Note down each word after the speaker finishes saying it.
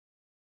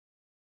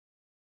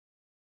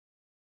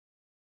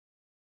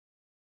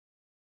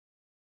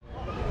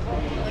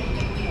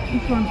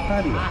Which one's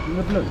Paddy? In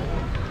the blue?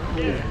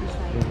 Yeah.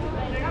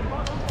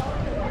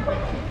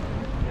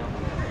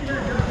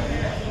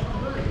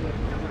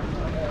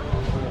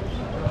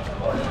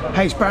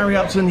 Hey, it's Barry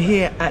Upton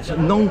here at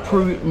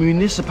Nongpru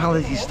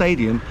Municipality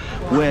Stadium,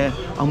 where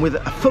I'm with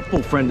a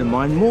football friend of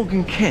mine,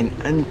 Morgan Kent,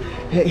 and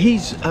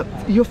he's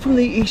you're from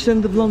the East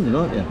End of London,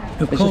 aren't you?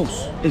 Of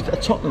course. He's a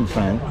Tottenham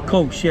fan. Of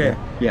course, yeah.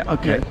 Yeah,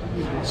 okay.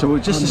 Yeah. So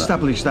we'll just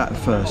establish that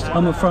first.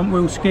 I'm a front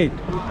wheel skid.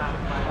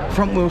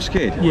 Front wheel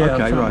skid? Yeah,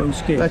 okay, front right. wheel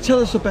skid. Tell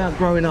us about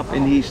growing up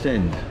in the East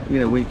End. You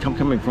know, we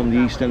coming from the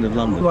East End of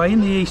London. Right, in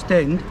the East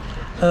End,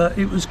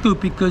 it was good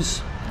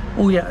because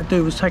all you had to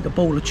do was take a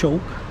ball of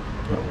chalk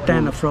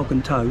down the Frog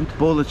and Toad.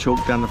 Ball of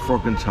chalk down the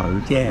Frog and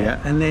Toad. Yeah.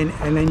 And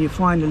then you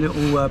find a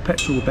little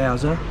petrol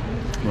Bowser.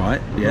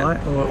 Right. Yeah.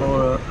 Right,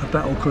 or a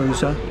battle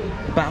cruiser.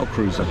 A battle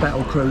cruiser. A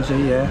battle cruiser,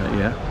 yeah.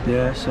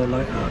 Yeah. So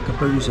like a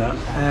boozer,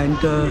 and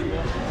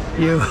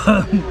you.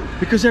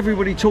 Because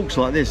everybody talks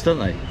like this, don't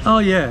they? Oh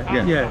yeah.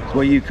 It's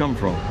where you come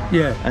from.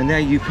 Yeah. And now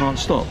you can't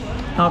stop.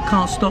 I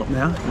can't stop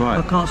now. Right.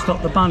 I can't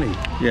stop the bunny.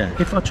 Yeah.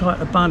 If I try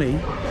to bunny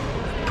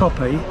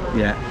properly,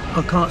 yeah,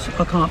 I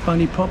can't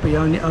bunny properly,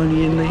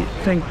 only in the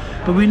thing.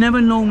 But we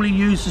never normally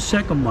use the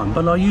second one,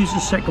 but I'll use the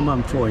second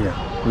one for you.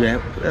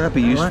 Yeah, that'd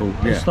be useful.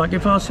 Right? Yeah. It's like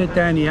if I said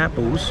down the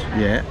apples.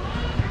 Yeah.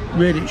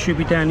 Really, it should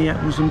be down the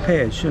apples and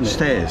pears, shouldn't it?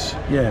 Stairs.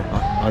 Yeah.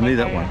 I knew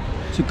that one.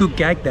 It's a good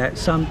gag, that.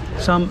 Some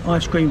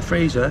ice cream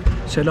freezer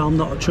said I'm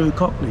not a true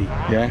Cockney.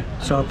 Yeah.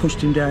 So I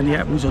pushed him down the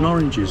apples and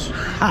oranges.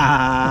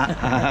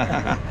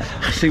 I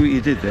see what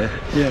you did there.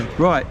 Yeah.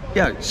 Right.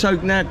 Yeah. So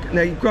now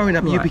growing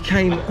up, you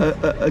became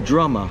a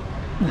drummer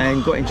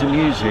and got into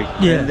music.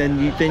 Yeah. And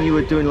then you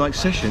were doing like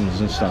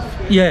sessions and stuff.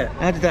 Yeah.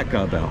 How did that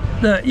go about?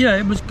 Yeah,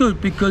 it was good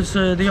because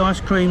the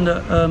ice cream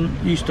that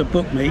used to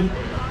book me.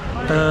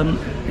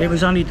 It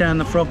was only down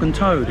the Frog and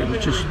Toad. It was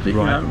just you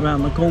know,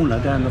 around the corner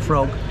down the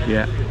Frog.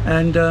 Yeah.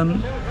 And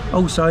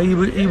also he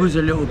was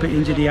a little bit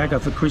into the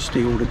Agatha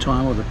Christie all the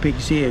time, or the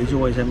pig's ear. He's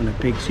always having a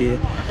pig's ear.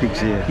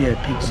 Pig's ear. Yeah,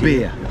 pig's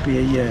ear.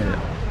 Beer, yeah.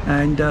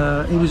 And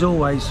he was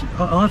always.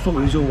 I thought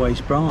he was always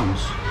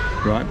Brahms.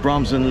 Right,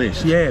 Brahms and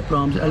Liszt. Yeah,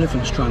 Brahms.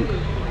 Elephant's Trunk.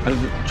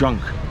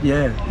 Drunk.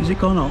 Yeah. Has it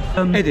gone off?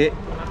 Edit.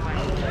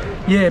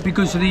 Yeah,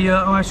 because of the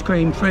ice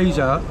cream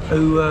freezer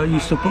who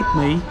used to book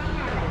me.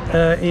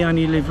 He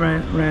only lived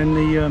round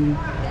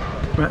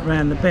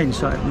the bend,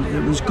 so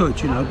it was good,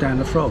 you know, down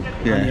the Frog,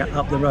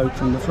 up the road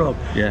from the Frog.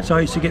 Yeah. So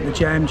I used to get the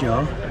jam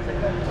jar.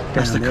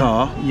 That's the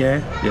car.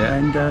 Yeah. Yeah.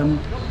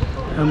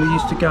 And we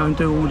used to go and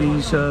do all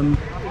these.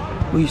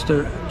 We used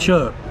to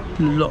chirp,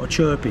 a lot of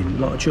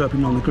chirping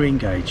on the green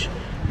gauge.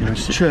 You know,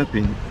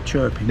 chirping.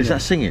 Is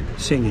that singing?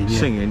 Singing. Yeah.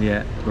 Singing,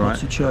 yeah. Right.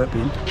 Lots of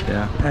chirping.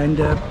 Yeah. And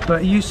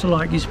but he used to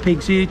like his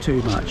pig's ear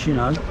too much, you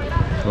know.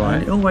 Right.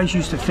 And it always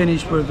used to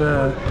finish with.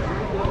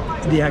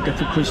 The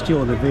Agatha Christie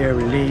or the Vera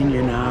Lynn,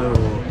 you know,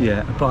 or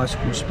a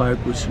bicycle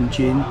spoke with some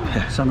gin,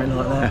 something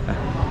like that.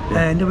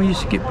 And we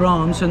used to get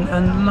Brahms, and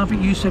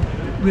nothing used to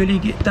really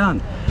get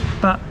done.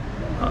 But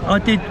I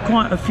did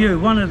quite a few.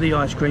 One of the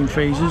ice cream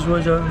freezers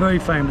was a very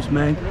famous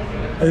man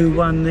who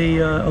won the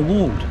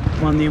award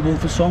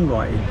for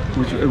songwriting.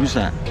 Who was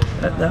that?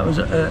 That was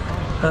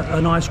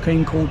an ice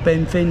cream called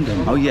Ben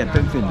Findon. Oh yeah,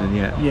 Ben Findon,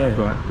 yeah. Yeah.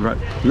 Right.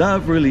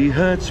 Love really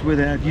hurts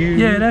without you.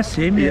 Yeah, that's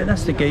him, yeah,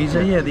 that's the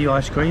geezer, yeah, the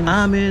ice cream.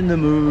 I'm in the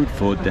mood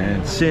for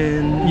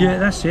dancing. Yeah,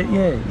 that's it,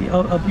 yeah.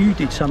 You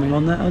did something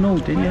on that and all,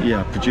 didn't you?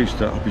 Yeah, I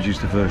produced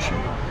a version.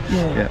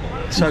 Yeah.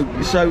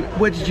 So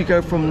where did you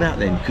go from that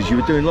then? Because you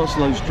were doing lots of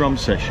those drum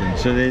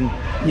sessions, so then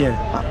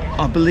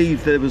I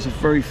believe there was a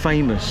very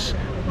famous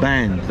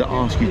band that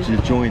asked you to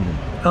join them.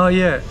 Oh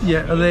yeah,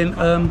 and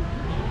then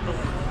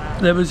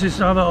there was this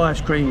other ice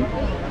cream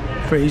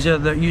freezer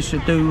that used to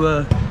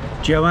do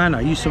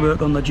Joanna. Used to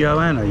work on the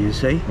Joanna, you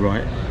see.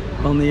 Right.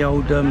 On the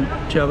old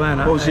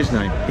Joanna. What was his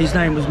name? His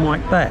name was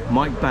Mike Batt.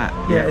 Mike Batt.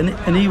 Yeah,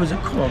 and he was a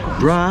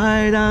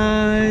Bright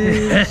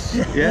Eyes.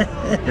 yeah,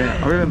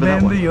 I remember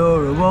that one.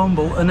 You're a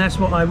Womble, and that's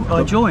what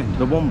I joined.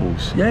 The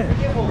Wombles. Yeah.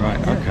 Right.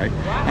 Yeah. Okay.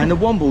 And the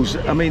Wombles,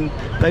 I mean,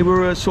 they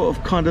were a sort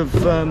of kind of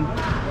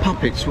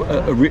puppets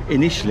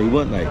initially,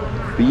 weren't they?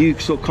 But you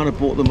sort of kind of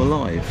brought them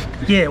alive.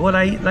 Yeah. Well,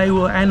 they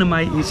were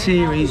animated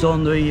series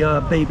on the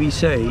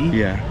BBC.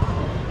 Yeah.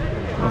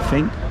 I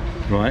think.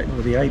 Right.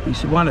 Or the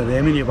ABC, one of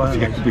them, anyway.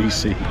 The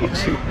ABC. Or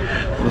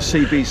the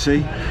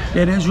CBC.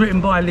 Yeah, it was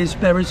written by Liz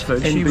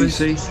Beresford.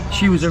 NBC.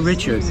 She was a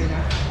Richard.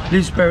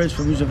 Liz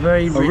Beresford was a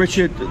very rich...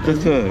 A Richard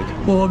III.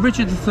 Well,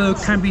 Richard III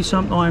can be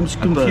sometimes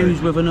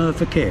confused with an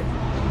Eartha Kitt.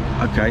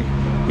 Okay.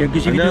 Yeah,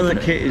 because if an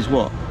Eartha Kitt is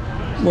what?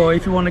 Well,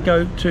 if you want to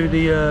go to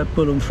the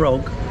Bull and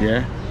Frog.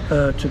 Yeah.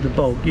 To the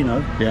bog, you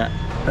know. Yeah.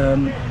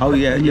 Oh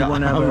yeah,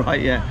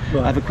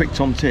 Have a quick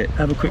Tom Tit.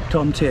 Have a quick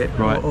Tom Tit,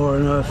 right. or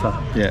an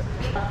Eartha. Yeah.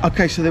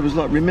 Okay, so there was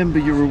like Remember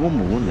You're a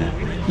Womble, wasn't there?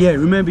 Yeah,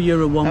 Remember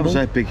You're a Womble. That was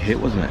a big hit,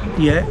 wasn't it?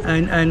 Yeah,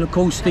 and of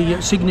course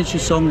the signature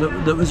song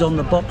that was on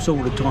the box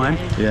all the time.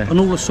 Yeah. And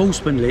all the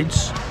saucepan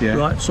lids. Yeah.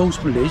 Right,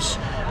 saucepan lids.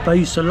 They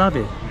used to love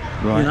it.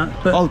 Right. You know?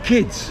 But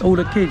kids. All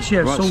the kids, yeah,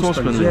 right,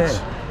 saucepan lids.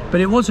 But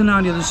it wasn't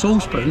only the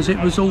saucepans; it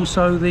was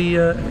also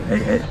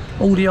the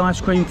all the ice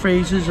cream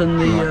freezers and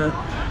the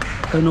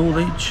and all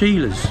the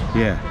chillers.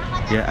 Yeah,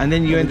 yeah. And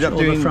then you ended up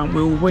doing the front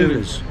wheel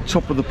wheelers.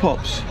 Top of the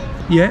pops.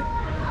 Yeah,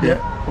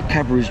 Or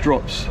Cadbury's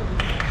drops.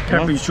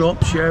 Cadbury's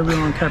drops. Yeah, we're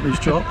on Cadbury's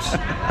drops.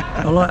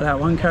 I like that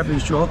one,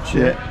 Cadbury's drops.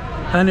 Yeah.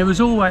 And there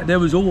was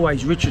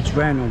always Richards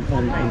brand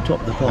on top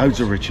of the pops. Loads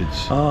of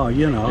Richards. Oh,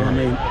 you know, I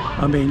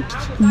mean,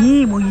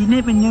 yeah. Well, you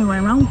never knew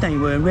how old they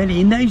were.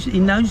 Really, in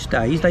those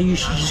days, they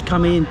used to just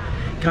come in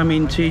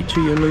to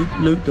your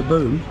loot the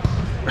boom,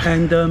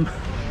 and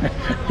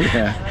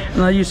Yeah.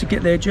 and they used to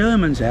get their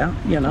Germans out,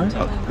 you know,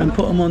 and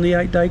put them on the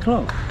 8-day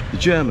clock. The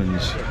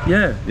Germans.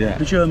 Yeah. Yeah.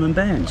 The German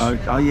bands.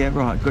 Oh yeah,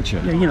 right.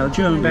 Gotcha. Yeah, you know,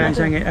 German bands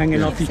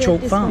hanging off the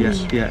chalk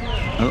farms. Yeah.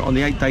 On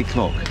the 8-day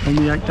clock. On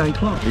the 8-day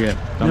clock. Yeah.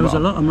 There was a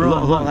lot of them. A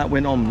lot of that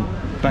went on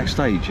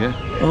backstage, yeah.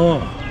 Oh,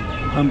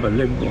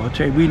 unbelievable! I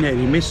tell you, we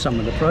nearly missed some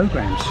of the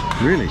programs.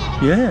 Really?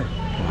 Yeah.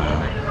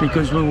 Wow.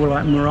 Because we were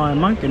like Mariah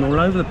Monkin all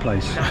over the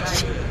place.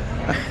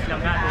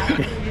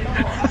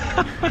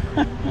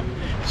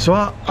 So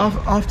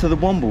after the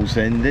Wombles,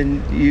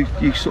 then you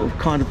sort of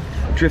kind of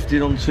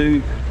drifted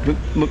onto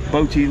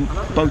McBoat.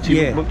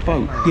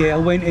 Yeah, I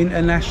went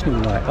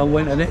international. Like I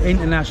went an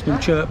international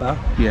chirper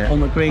on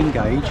the Green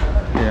Gauge.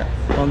 Yeah.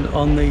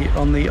 On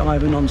the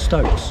Ivan on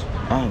Stokes.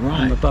 Oh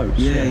right. On the boats.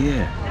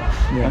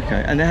 Yeah.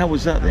 Okay. And how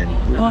was that then?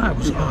 Oh, that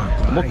was great.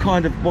 What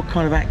kind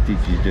of act did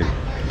you do?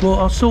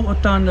 Well, I sort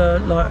of done a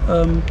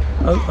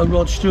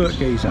Rod Stewart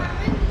geezer.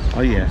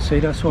 Oh yeah. See,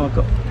 that's why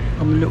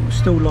I'm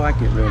still like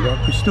it really.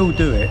 I could still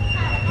do it,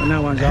 but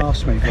no one's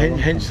asked me.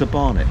 Hence the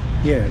Barnet.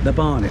 Yeah, the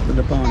Barnet with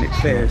the Barnet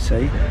Fair,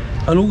 see,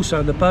 and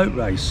also the boat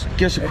race.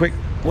 Give us a quick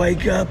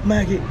wake up,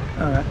 Maggie.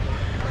 All right.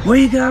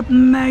 Wake up,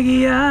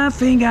 Maggie. I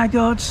think I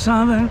got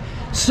something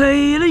to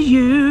say to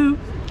you.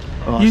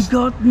 Oh, you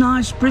got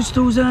nice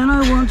Bristols, and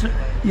I want to.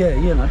 Yeah,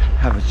 you know.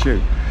 Have a chew.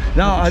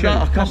 No, I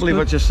can't believe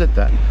I just said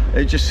that.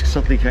 It just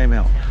suddenly came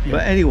out. Yeah.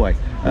 But anyway,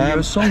 you're a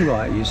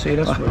songwriter. You see,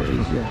 that's what it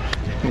is. Yeah.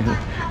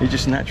 It's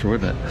just natural,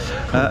 isn't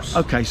it?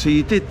 Okay, so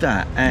you did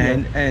that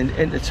and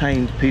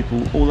entertained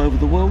people all over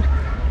the world.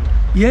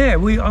 Yeah,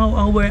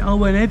 I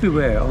went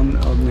everywhere on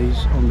these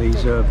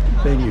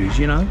venues,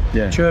 you know.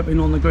 Yeah.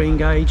 Chirping on the Green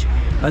Gauge,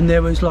 and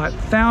there was like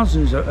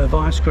thousands of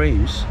ice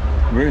creams.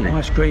 Really?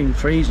 Ice cream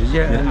freezers,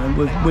 yeah. And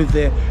with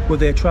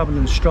their trouble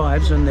and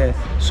strives and their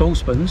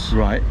saucepans.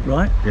 Right.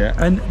 Right. Yeah.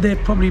 And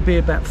there'd probably be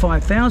about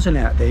 5,000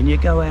 out there, and you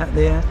go out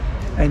there,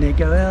 and they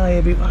go, oh,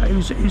 it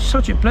was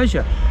such a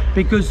pleasure,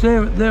 because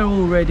they're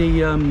already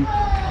having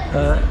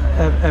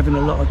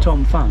a lot of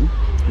tom fun.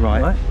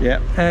 Right. Yeah.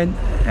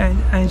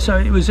 And so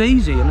it was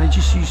easy, and they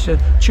just used to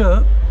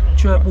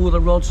chirp all the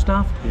Rod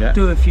stuff,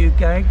 do a few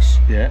gags,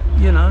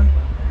 you know,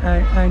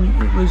 and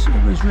it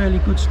was really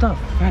good stuff.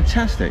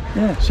 Fantastic.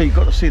 Yeah. So you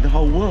got to see the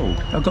whole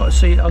world. I got to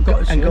see and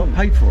got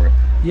paid for it.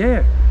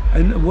 Yeah.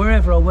 And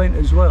wherever I went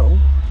as well,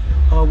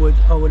 I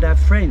would have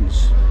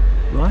friends.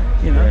 Right,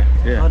 you know,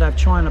 I'd have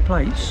china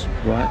plates.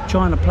 Right.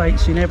 China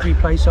plates in every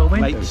place I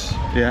went to.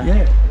 Yeah.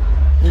 Yeah.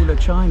 All the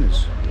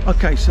chinas.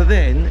 Okay, so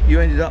then you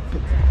ended up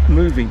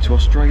moving to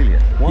Australia.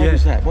 Why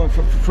was that? Well,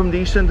 from the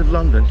east end of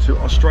London to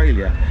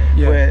Australia,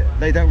 where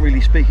they don't really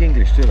speak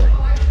English, do they?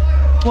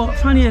 Well,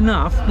 funny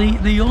enough,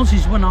 the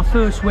Aussies, when I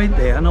first went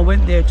there, and I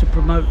went there to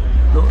promote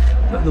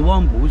the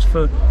Wombles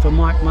for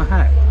Mike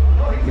Mahat.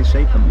 You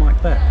see, put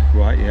Mike back.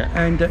 Right, yeah.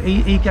 And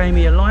he gave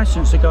me a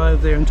license to go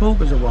over there and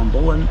talk as a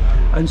Womble,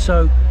 and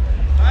so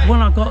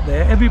when I got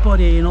there,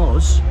 everybody in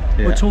Oz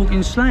were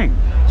talking slang,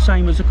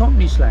 same as the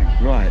Cockney slang.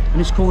 Right.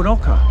 And it's called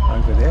Ocker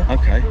over there.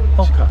 Okay.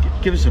 Ocker.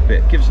 Give us a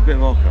bit of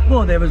Ocker.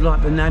 Well, there was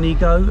like the nanny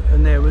goat,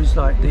 and there was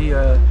like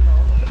the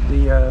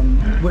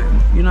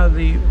you know,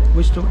 the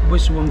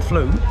whistle and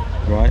flute.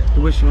 Right.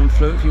 The whistle and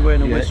flute, if you're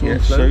wearing a whistle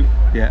and flute.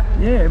 Yeah.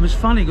 Yeah, it was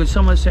funny because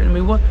someone said to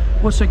me,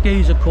 what's a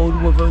geezer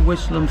called with a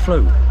whistle and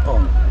flute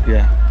on?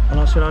 Yeah. And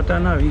I said, I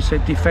don't know. He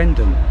said,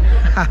 defendant.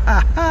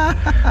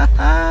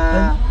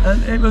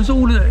 and it was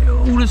all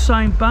the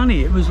same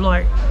bunny. It was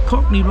like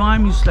Cockney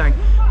rhyming slang,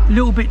 a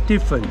little bit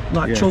different.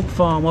 Like Chalk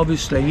Farm,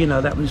 obviously, you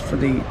know, that was for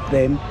them.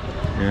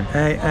 Yeah.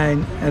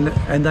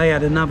 And they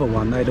had another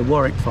one. They had a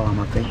Warwick Farm,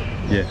 I think.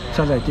 Yeah.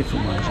 So they're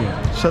different ones,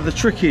 yeah. So the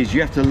trick is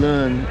you have to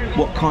learn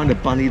what kind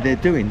of bunny they're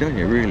doing, don't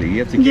you, really? You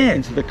have to get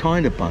into the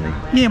kind of bunny.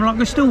 Yeah, but like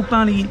there's still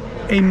bunny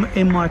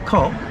in my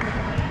cop,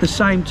 the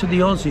same to the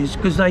Aussies,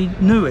 because they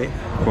knew it.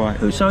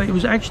 Right. So it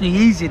was actually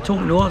easier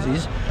talking to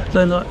Aussies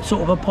than like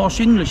sort of a posh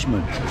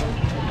Englishman.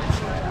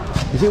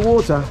 Is it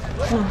water?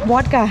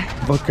 Vodka.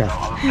 Vodka.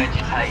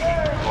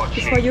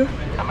 It's for you.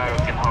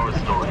 American Horror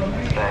Story.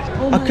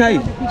 Okay,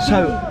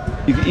 so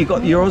you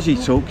got your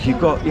Aussie talk, you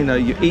got, you know,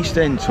 your East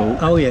End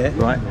talk. Oh yeah.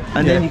 Right,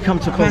 and then you come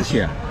to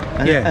Pattaya.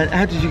 And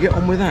how did you get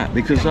on with that?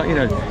 Because you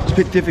know, it's a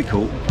bit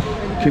difficult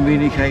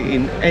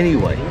communicating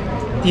anyway.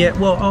 Yeah,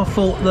 well, I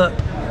thought that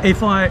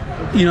if I,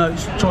 you know,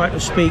 try to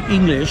speak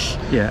English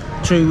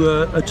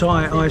to a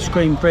Thai ice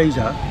cream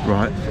freezer,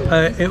 right,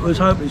 it was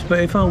hopeless. But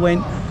if I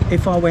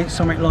went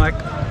something like,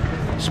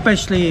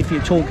 especially if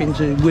you're talking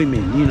to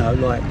women, you know,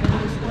 like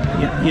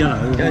you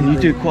know. Yeah, and you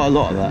do quite a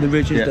lot of that. The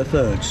ridges, the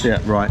thirds. Yeah,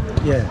 right.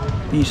 Yeah.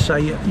 You say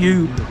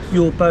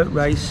your boat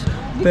race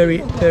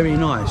very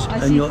nice,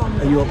 and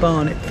your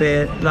Barnet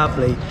Fair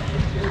lovely,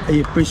 and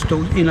your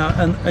Bristol, you know,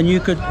 and you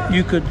could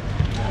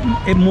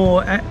it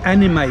more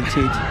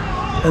animated,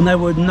 and they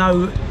would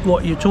know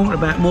what you're talking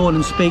about more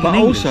than speaking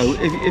English. But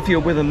also, if you're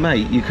with a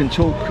mate, you can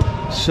talk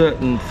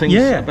certain things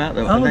about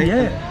them. Oh, like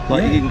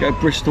yeah. you can go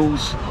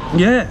Bristol's.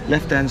 Yeah.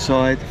 Left hand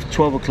side,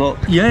 12 o'clock.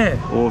 Yeah.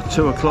 Or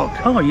 2 o'clock.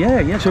 Oh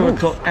yeah. 2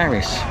 o'clock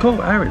Aris.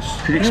 Cool, Aris.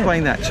 Could you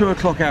explain that? 2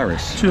 o'clock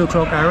Aris. 2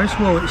 o'clock Aris.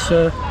 Well,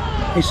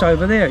 it's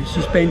over there.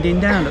 She's bending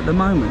down at the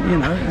moment, you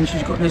know, and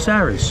she's got this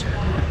Aris.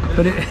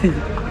 But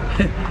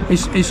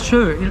it's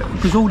true,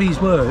 because all these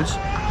words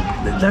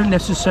don't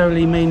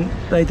necessarily mean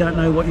they don't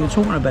know what you're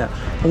talking about.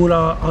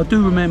 Although I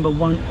do remember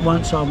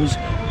once I was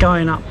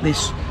going up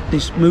this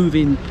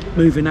moving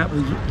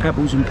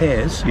apples and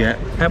pears. Yeah.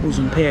 Apples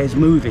and pears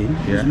moving.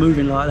 Yeah. It was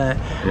moving like that.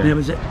 Yeah.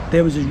 And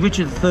there was a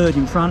Richard III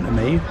in front of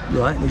me,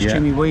 right? This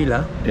Jimmy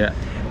Wheeler. Yeah.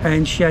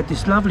 And she had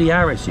this lovely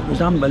Aris. It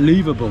was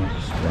unbelievable.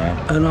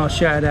 Wow. And I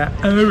shouted out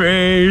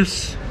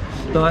Aris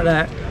like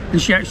that.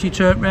 And she actually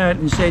turned around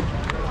and said,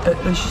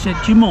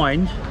 "Do you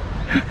mind?"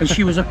 And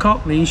she was a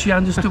Cockney, and she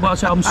understood what I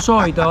said. "I'm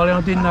sorry, darling, I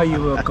didn't know you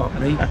were a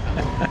Cockney,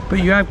 but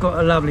you have got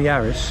a lovely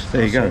Aris."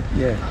 There you go.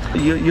 Yeah.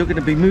 You're going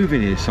to be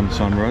moving here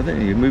sometime or other.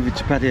 You're moving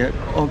to Pattaya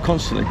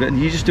constantly, but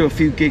you just do a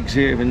few gigs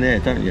here and there,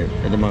 don't you,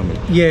 at the moment?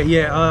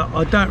 Yeah.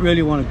 I don't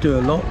really want to do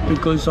a lot,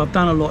 because I've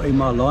done a lot in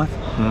my life,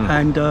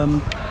 and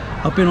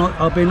I've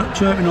been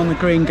chirping on the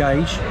green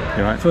gauge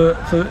for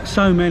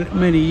so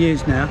many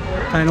years now,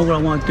 and all I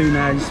want to do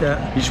now is you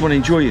just want to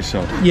enjoy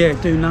yourself. Yeah,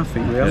 do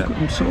nothing really. Yeah.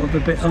 I'm sort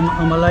of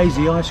I'm a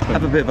lazy ice cream.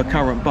 Have a bit of a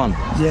currant bun.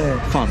 Yeah,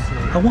 fun.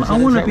 I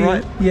want to be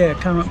right?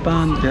 Currant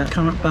bun. Yeah.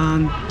 Currant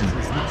bun.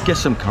 Get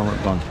some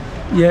currant bun.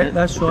 Yeah,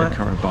 that's right. Yeah,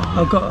 currant bun.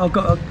 I've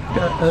got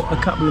a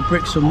couple of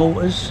bricks and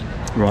mortars.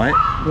 Right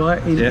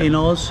in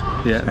Oz.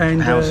 Yeah.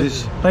 And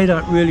houses. They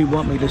don't really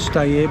want me to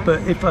stay here,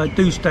 but if I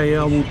do stay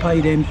here, I will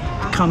pay them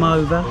to come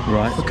over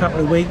for a couple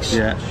of weeks.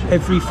 Yeah.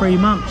 Every 3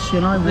 months,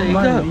 you know. There you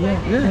go.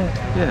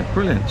 Yeah.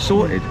 Brilliant.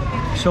 Sorted.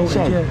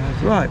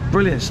 Right,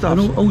 brilliant stuff.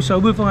 And also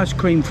with ice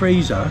cream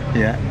freezer.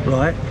 Yeah.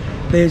 Right.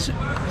 There's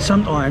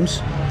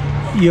sometimes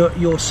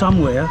you're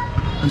somewhere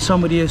and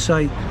somebody will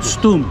say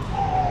stum.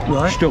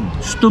 Right.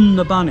 Stum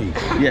the bunny.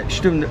 Yeah,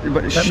 stum.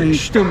 But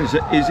stum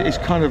is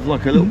kind of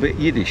like a little bit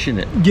Yiddish, isn't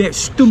it? Yeah,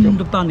 stum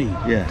the bunny.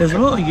 Yeah. There's a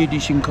lot of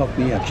Yiddish in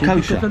Cockney actually.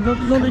 Kosher. Because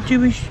a lot of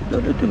Jewish.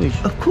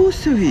 Of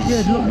course there is.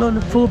 Yeah, a lot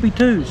of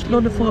 4x2s, a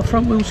lot of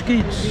front wheel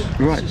skids.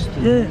 Right.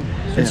 Yeah.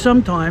 And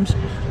sometimes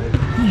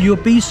you'll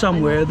be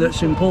somewhere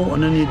that's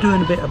important and you're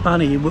doing a bit of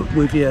bunny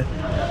with your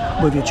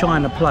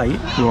china plate.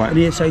 Right. And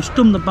he'll say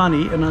stum the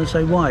bunny, and I'll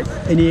say why?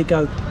 And he'll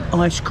go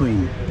ice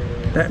cream.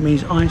 That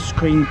means ice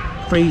cream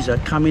freezer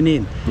coming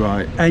in.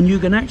 Right. And you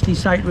can actually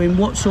say to him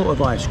what sort of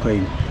ice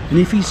cream, and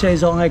if he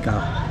says Eiger,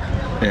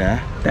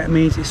 that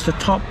means it's the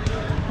top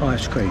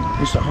ice cream,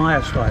 it's the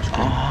highest ice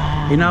cream.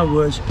 In other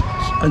words,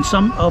 and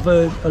I've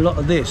heard a lot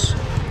of this,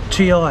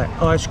 TI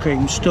ice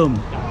cream stum,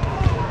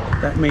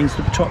 that means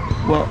the top.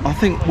 Well, I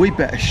think we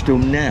better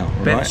stum now,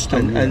 right?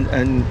 Stum,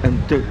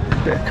 and do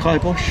a bit of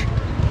kibosh.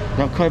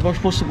 No, kibosh,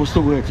 what's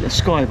the word? A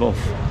skive-off.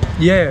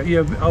 Yeah,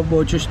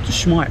 well, just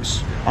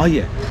schmites. Oh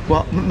yeah,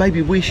 well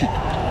maybe we should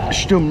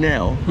stum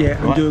now. Yeah,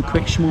 and do a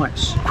quick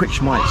schmites. Quick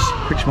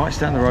schmites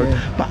down the road.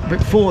 Yeah. But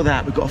before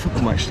that, we've got a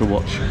football match to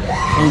watch.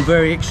 I'm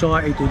very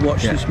excited to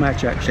watch this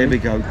match actually. Here we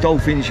go,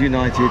 Dolphins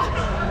United,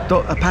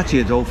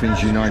 Pattaya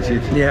Dolphins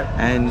United. Yeah.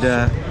 And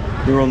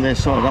we're on their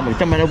side, aren't we?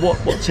 Don't matter what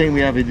team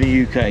we have in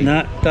the UK.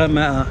 No, don't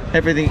matter.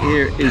 Everything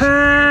here is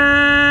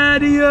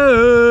Pattaya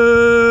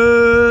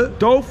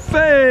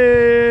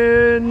Dolphins.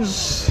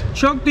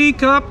 Chuck D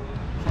Cup.